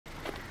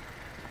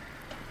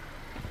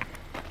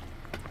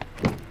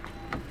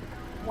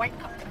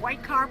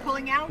white car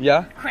pulling out.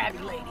 Yeah? Crabby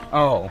lady.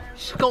 Oh.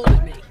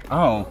 Scolded me.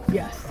 Oh.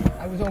 Yes.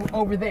 I was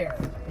over there.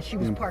 And she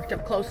was parked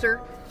up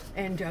closer.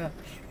 And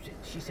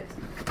she says,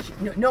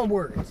 no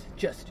words.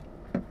 Just.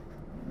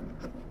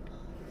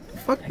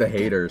 Fuck the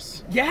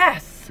haters.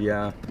 Yes.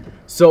 Yeah.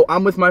 So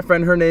I'm with my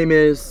friend. Her name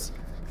is...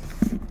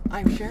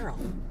 I'm Cheryl.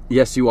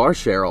 Yes, you are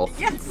Cheryl.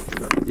 Yes.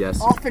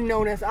 Yes. Often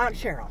known as Aunt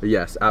Cheryl.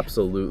 Yes,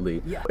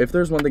 absolutely. Yeah. If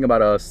there's one thing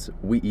about us,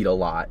 we eat a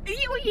lot. We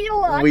eat a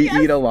lot. We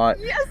eat a lot.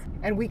 Yes.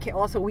 And we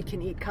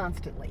can eat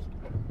constantly.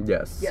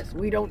 Yes. Yes,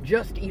 we don't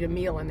just eat a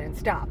meal and then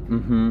stop.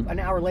 Mm-hmm. An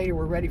hour later,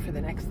 we're ready for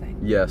the next thing.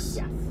 Yes.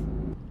 Yes.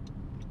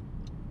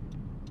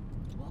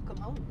 Welcome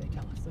home, they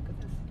tell us. Look at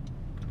this.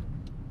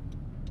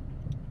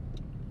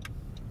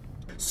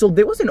 So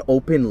there was an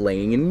open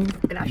lane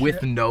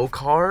with no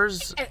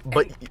cars,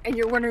 and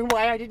you're wondering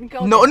why I didn't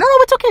go. No,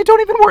 it's okay.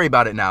 Don't even worry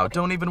about it now.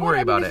 Don't even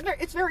worry about it.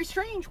 It's very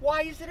strange.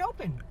 Why is it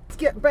open?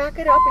 Let's back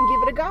it up and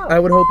give it a go. I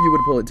would hope you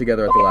would pull it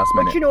together at the last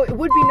minute. But you know, it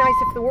would be nice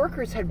if the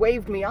workers had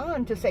waved me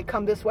on to say,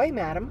 "Come this way,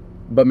 madam."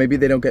 But maybe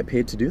they don't get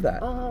paid to do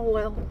that. Oh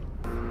well.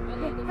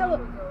 Hello.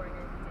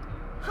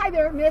 Hi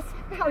there, miss.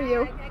 How are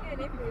you? Can I get a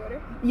name for the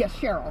order? Yes,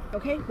 Cheryl.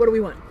 Okay. What do we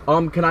want?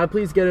 Can I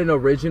please get an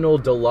original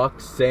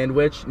deluxe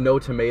sandwich? No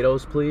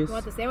tomatoes, please. You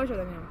want the sandwich or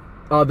the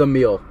meal? The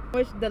meal.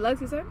 Which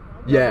deluxe you said?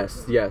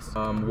 Yes.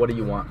 What do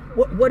you want?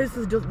 What is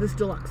this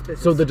deluxe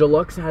business? So the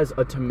deluxe has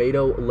a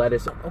tomato,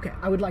 lettuce. Okay,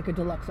 I would like a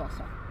deluxe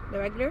also. The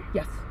regular?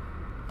 Yes.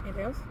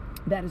 Anything else?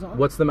 That is all.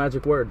 What's the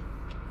magic word?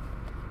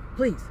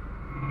 Please.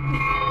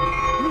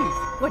 Please.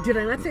 What, did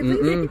I not say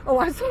please? Oh,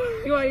 I'm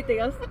sorry. You want anything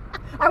else?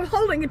 I was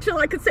holding until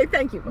I could say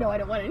thank you. No, I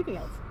don't want anything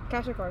else.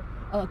 Cash or card?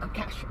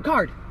 Cash.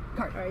 Card.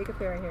 Alright, you can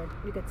pay right here.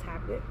 You can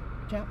tap it.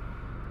 Tap.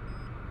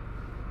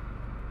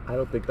 I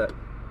don't think that...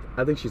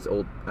 I think she's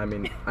old. I'm...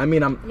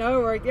 No,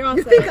 it worked. You're all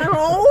You set. think I'm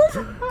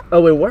old?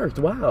 Oh, it worked.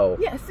 Wow.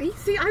 Yeah, see,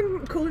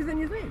 I'm cooler than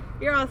you think.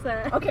 You're all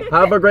set. Okay.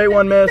 Have a great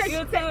one, miss.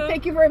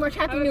 Thank you very much.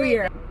 Happy New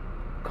Year.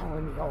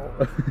 Calling me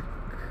old.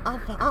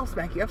 I'll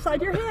smack you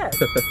upside your head.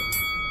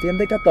 Damn,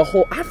 they got the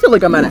whole... I feel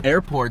like I'm at an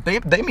airport. They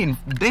mean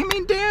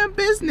damn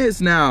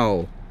business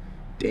now.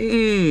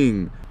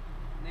 Dang.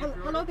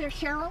 Hello there,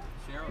 Cheryl.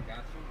 Cheryl, got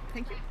you.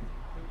 Thank you.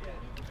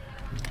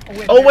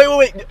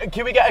 Wait.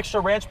 Can we get extra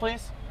ranch,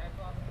 please?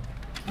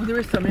 Oh, there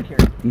is some in here.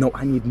 No,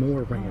 I need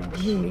more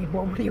ranch. You need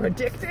more. What are you,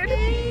 addicted?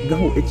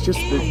 No, it's just...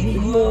 I need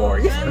more.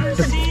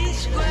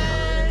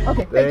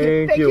 Okay,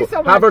 thank you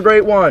so much. Have a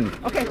great one.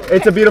 Okay.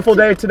 It's a beautiful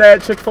day today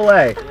at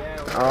Chick-fil-A.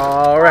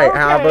 All right, okay.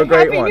 have a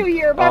great one. Happy New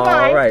Year.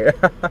 Bye-bye. All right.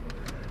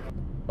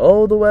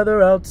 Oh, the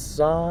weather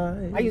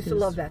outside. I used to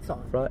love that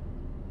song. Right.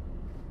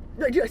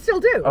 I still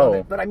do. Oh.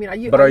 It, but I mean, are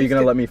you going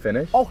to let me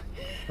finish? Oh.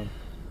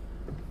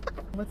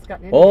 What's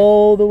gotten in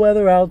Oh, the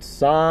weather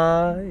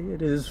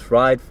outside is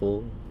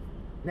frightful.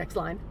 Next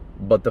line.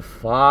 But the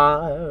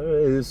fire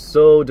is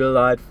so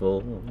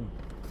delightful.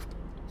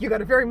 You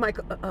got a very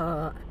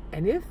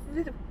and if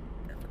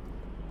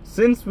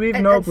Since we've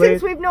and, no and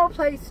place. Since we've no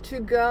place to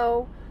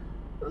go,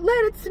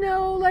 let it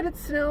snow, let it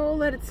snow,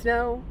 let it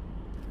snow.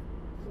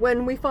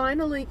 When we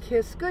finally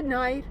kiss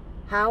goodnight,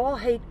 how I'll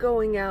hate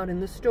going out in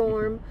the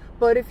storm.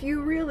 But if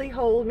you really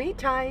hold me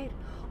tight,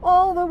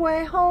 all the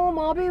way home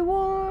I'll be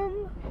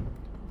warm.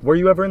 Were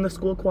you ever in the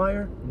school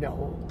choir?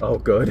 No. Oh,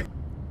 good.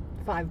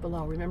 Five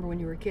Below. Remember when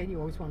you were a kid, you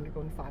always wanted to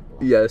go in Five Below?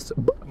 Yes.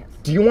 Yes.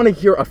 Do you want to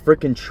hear a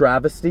freaking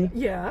travesty?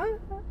 Yeah.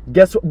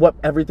 Guess what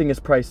everything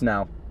is priced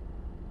now?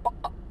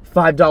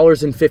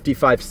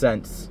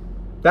 $5.55.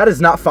 That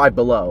is not Five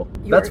Below.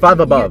 That's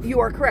Five Above. You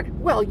are correct.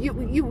 Well, you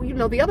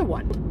know the other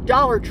one,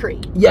 Dollar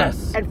Tree.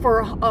 Yes. And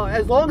for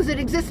as long as it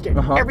existed,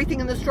 everything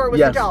in the store was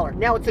 $1.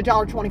 Now it's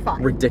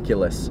 $1.25.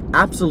 Ridiculous.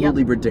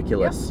 Absolutely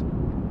ridiculous. Yep.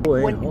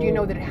 Do you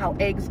know that how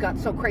eggs got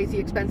so crazy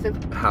expensive?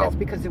 How? That's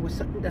because there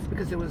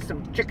was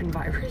some chicken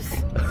virus.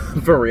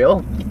 For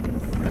real?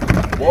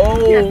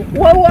 Whoa. Yeah.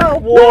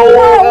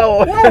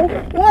 Whoa!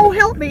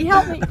 Help me!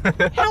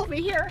 Help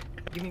me here!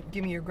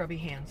 Give me your grubby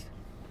hands.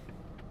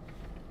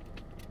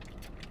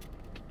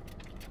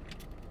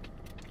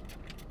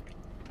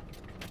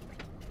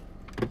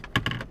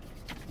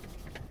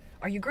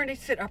 Are you going to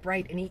sit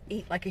upright and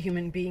eat like a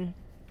human being?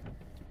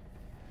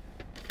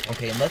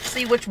 Okay, let's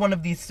see which one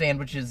of these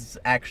sandwiches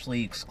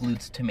actually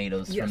excludes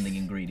tomatoes from the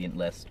ingredient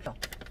list.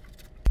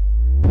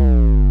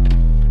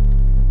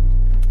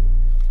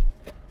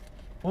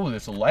 Ooh,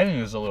 this lighting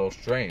is a little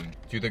strange.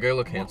 Do you think I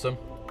look handsome?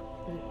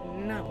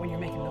 Not when you're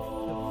making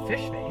the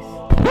fish face.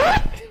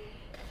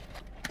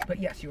 But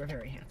yes, you are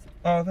very handsome.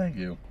 Oh, thank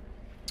you.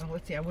 Oh,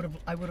 let's see. I would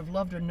have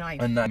loved a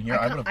knife. A knife here.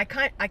 I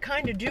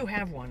kind of do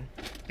have one.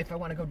 If I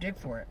want to go dig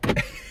for it,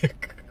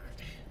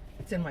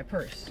 it's in my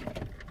purse.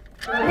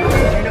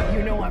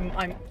 You know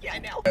I'm. Yeah, I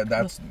know.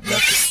 That's.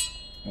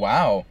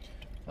 Wow.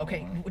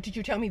 Okay. What did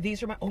you tell me?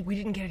 These are my. Oh, we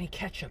didn't get any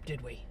ketchup,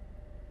 did we?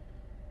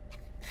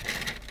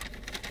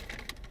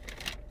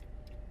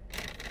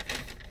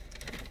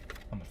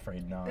 I'm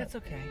afraid not. That's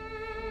okay.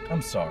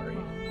 I'm sorry.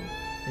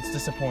 It's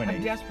disappointing.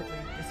 I'm desperately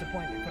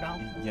disappointed, but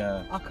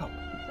I'll cope.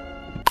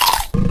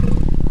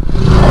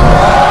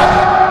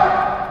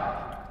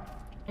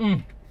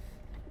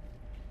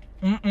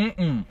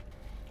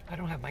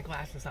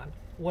 glasses on.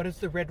 What does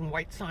the red and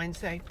white sign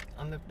say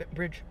on the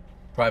bridge?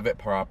 Private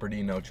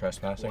property, no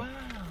trespassing. Wow.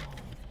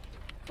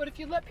 But if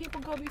you let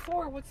people go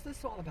before, what's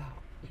this all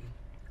about?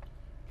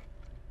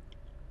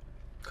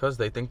 Because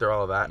they think they're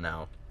all that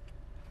now.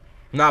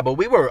 Nah, but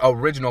we were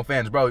original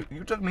fans, bro.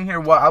 You took me here,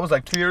 what? I was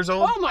like 2 years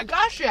old? Oh my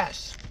gosh,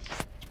 yes.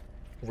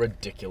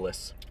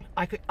 Ridiculous.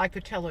 I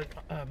could tell a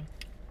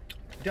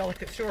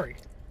delicate story.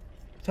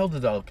 Tell the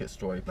delicate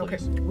story,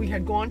 please. Okay, we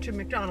had gone to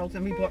McDonald's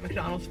and we bought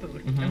McDonald's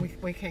food, and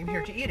we came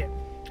here to eat it,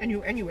 and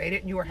you ate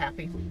it and you were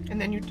happy, and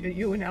then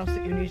you announced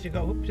that you needed to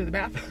go to the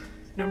bathroom,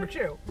 number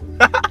 2.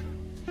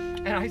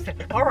 And I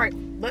said, all right,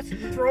 let's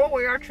throw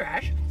away our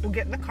trash. We'll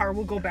get in the car.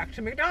 We'll go back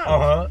to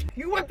McDonald's.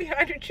 You went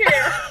behind a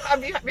chair,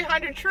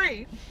 behind a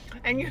tree,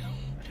 and you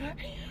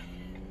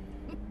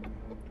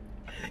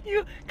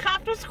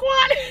copped a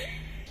squat.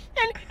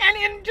 And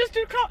in just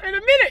in a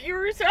minute, you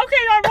were saying, okay,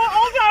 I'm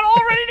all done,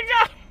 all ready to go.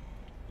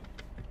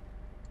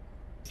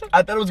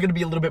 I thought it was going to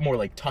be a little bit more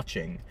like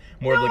touching.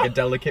 More of like a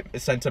delicate,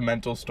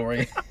 sentimental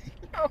story.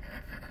 No.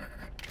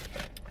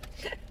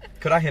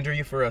 Could I hinder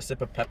you for a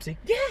sip of Pepsi?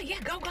 Yeah,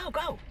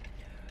 go.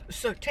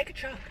 So take a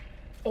chug.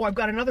 Oh, I've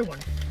got another one.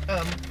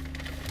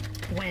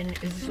 When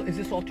is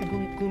this all too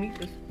gloomy?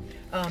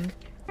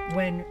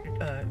 When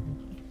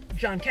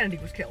John Kennedy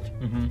was killed,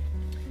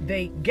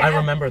 I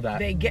remember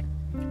that.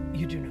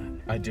 You do not.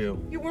 I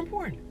do. You weren't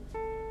born.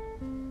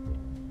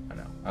 I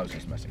know. I was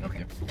just messing with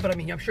you. But I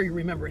mean, I'm sure you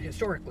remember it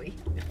historically.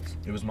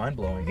 It was mind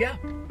blowing. Yeah,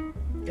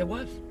 it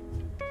was.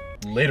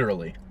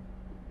 Literally.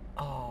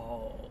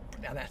 Oh,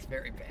 now that's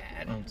very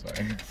bad. I'm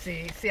sorry.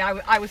 See,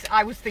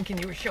 I was thinking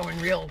you were showing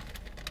real.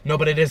 No,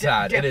 but it is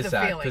sad. It depth is of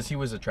sad feeling. because he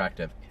was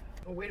attractive.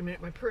 Oh, wait a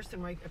minute. My purse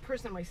and my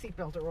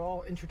seatbelt are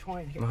all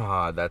intertwined here.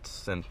 Ah,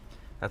 that's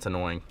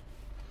annoying.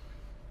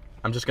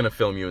 I'm just gonna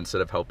film you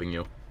instead of helping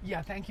you.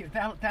 Yeah, thank you.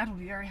 That'll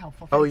be very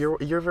helpful. Oh,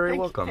 Thanks. you're very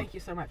welcome. Thank you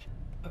so much.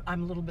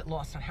 I'm a little bit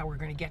lost on how we're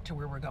going to get to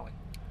where we're going.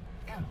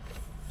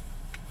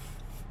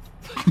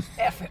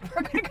 F it.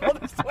 We're going to go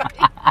this way.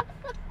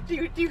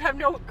 Do you have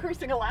no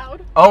cursing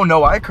allowed? Oh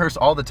no, I curse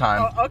all the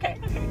time. Oh, okay.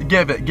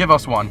 Give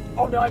us one.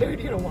 Oh no, you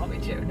don't want me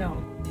to. No.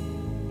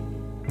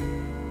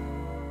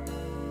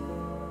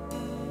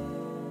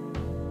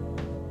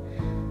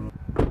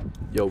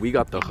 Yo, we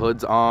got the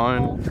hoods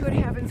on. Oh, good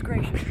heavens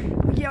gracious.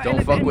 Yeah,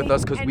 Don't fuck with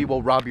us because we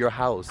will rob your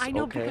house. I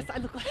know, okay? because I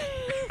look like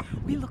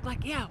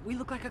we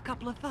look like a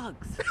couple of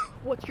thugs.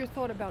 What's your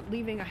thought about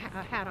leaving a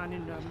hat on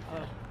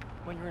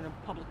when you're in a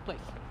public place?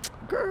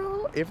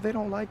 Girl, if they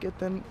don't like it,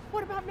 then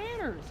What about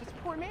manners? It's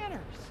poor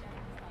manners.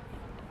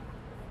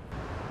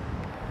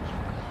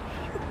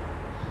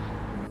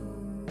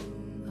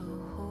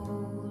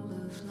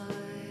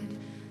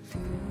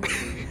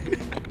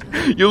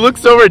 you look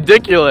so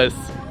ridiculous.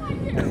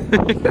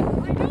 I know.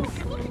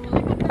 You're looking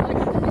like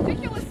a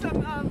ridiculous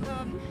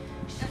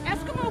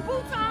Eskimo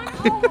boots on.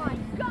 Oh my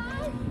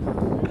God!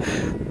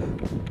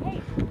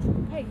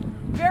 Hey,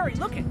 Barry,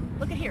 look at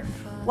here.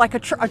 Like a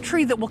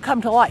tree that will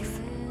come to life.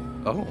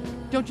 Oh.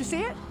 Don't you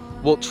see it?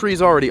 Well,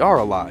 trees already are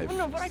alive. Oh,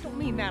 no, but I don't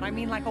mean that. I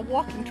mean like a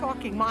walking,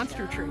 talking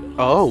monster tree.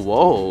 Oh,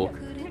 whoa.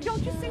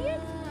 Don't you see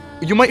it?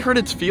 You might hurt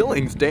its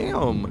feelings.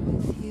 Damn.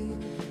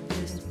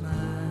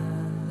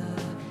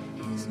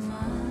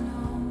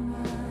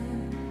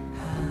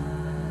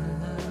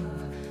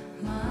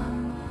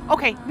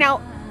 Okay, now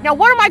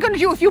what am I going to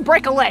do if you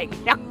break a leg?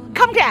 Now,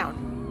 come down.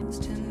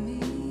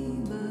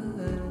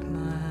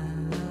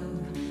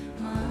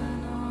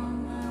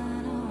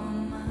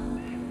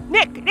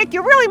 Nick,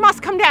 you really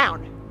must come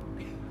down.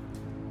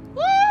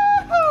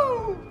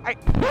 Woohoo!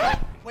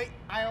 Wait,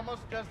 I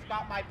almost just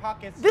got my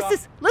pockets.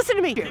 Listen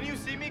to me. Can you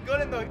see me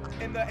good in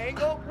the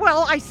angle?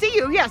 Well, I see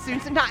you. Yes,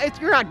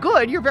 you're not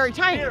good. You're very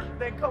tiny. Here,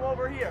 then come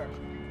over here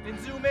and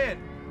zoom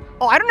in.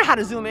 Oh, I don't know how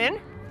to zoom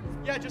in.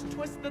 Yeah, just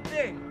twist the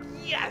thing.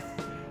 Yes,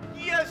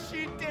 yes,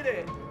 she did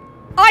it.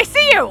 Oh, I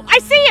see you.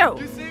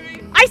 You see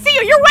me? I see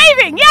you. You're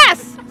waving.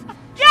 Yes.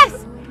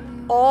 Yes.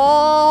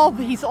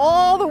 He's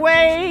all the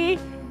way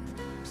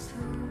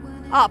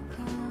up.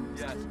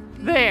 Yes.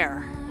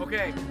 There.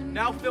 Okay,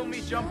 now film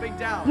me jumping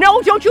down.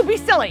 No, don't you be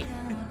silly.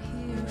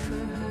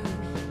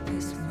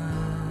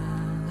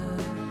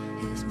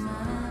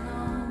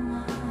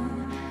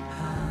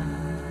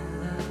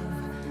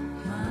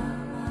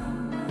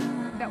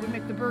 That would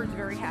make the birds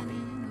very happy.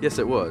 Yes,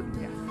 it would.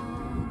 Yes.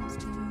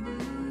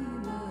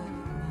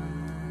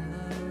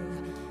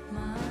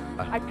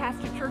 I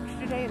passed a church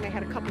today and they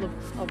had a couple of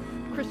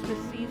Christmas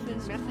season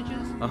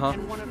messages,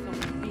 and one of them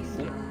was be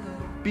still.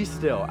 Be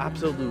still.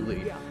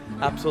 Absolutely. Yeah.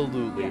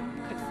 Absolutely. Yeah,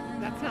 'cause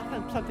that's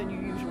not something you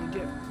usually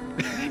do.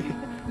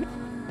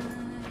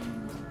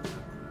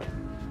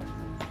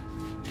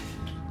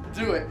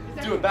 Do it.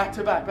 Do it. Back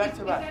to back. Back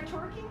to back. Is that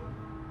twerking?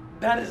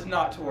 That is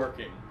not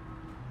twerking.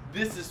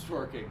 This is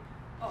twerking.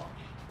 Oh.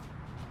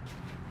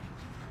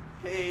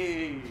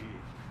 Hey.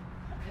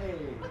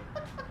 Hey.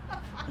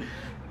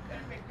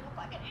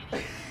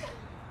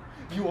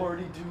 You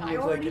already do I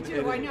look already like an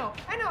do. I idiot. know.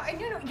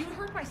 And you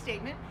heard my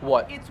statement.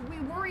 What? It's we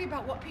worry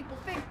about what people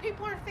think.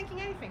 People aren't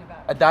thinking anything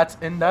about it.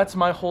 That's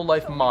my whole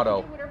life So we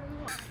motto. can do whatever we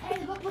want.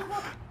 Hey,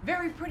 look.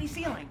 Very pretty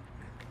ceiling.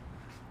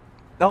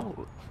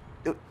 Oh,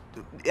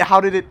 how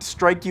did it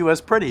strike you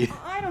as pretty?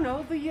 I don't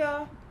know,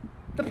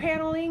 the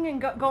paneling and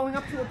going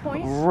up to a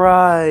point.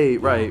 Right.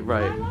 I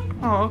like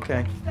Oh,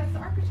 okay. that's the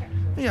architecture.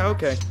 Yeah,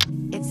 okay.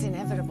 It's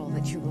inevitable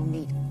that you will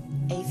meet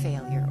a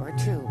failure, or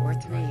two, or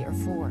three, or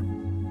four.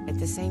 At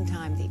the same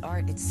time, the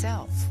art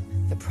itself,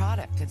 the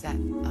product of that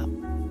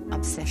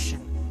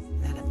obsession,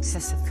 that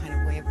obsessive kind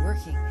of way of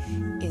working,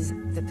 is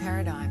the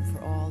paradigm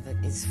for all that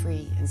is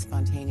free and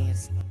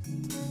spontaneous.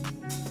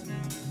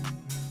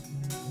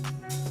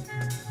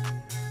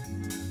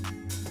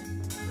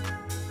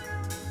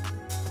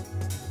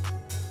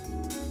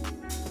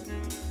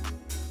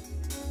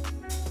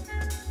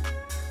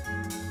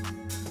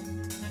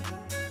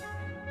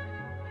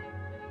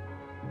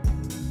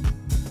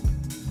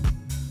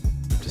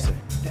 Just say.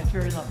 That's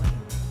very lovely.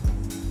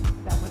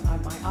 That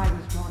one, my eye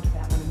was drawn to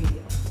that one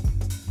immediately.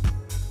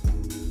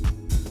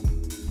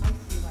 I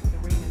see like the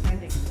rain is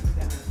ending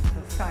and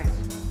the sky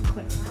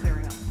is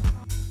clearing up.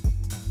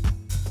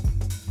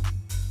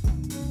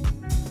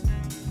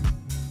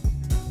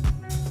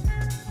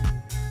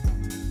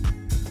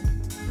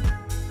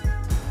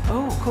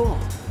 Oh, cool.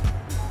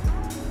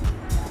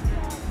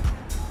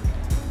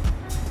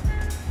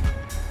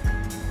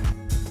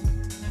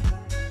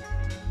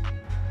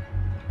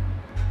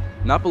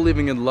 Not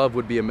believing in love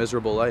would be a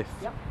miserable life.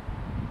 Yep.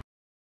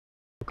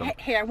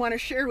 Hey, I want to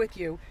share with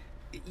you.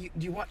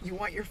 You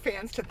want your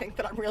fans to think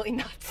that I'm really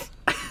nuts.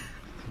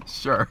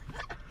 Sure.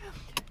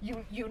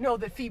 You know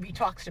that Phoebe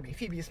talks to me.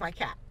 Phoebe is my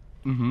cat.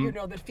 Mm-hmm. You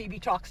know that Phoebe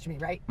talks to me,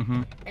 right?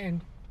 Mm-hmm.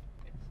 And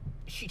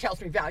she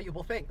tells me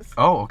valuable things.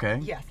 Oh, okay.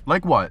 Yes.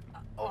 Like what?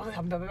 Oh,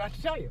 I'm about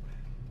to tell you.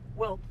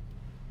 Well,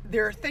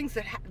 there are things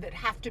that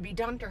have to be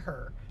done to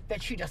her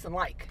that she doesn't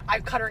like.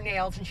 I've cut her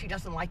nails and she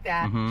doesn't like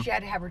that. Mm-hmm. She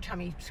had to have her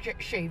tummy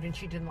shaved and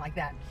she didn't like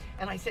that.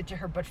 And I said to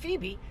her, but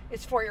Phoebe,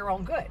 it's for your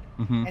own good.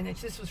 Mm-hmm. And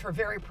this was her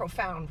very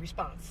profound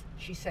response.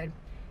 She said,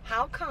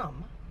 how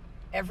come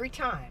every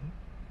time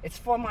it's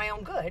for my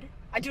own good,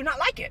 I do not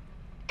like it?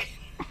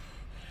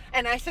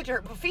 And I said to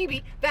her, well,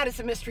 Phoebe, that is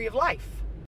a mystery of life.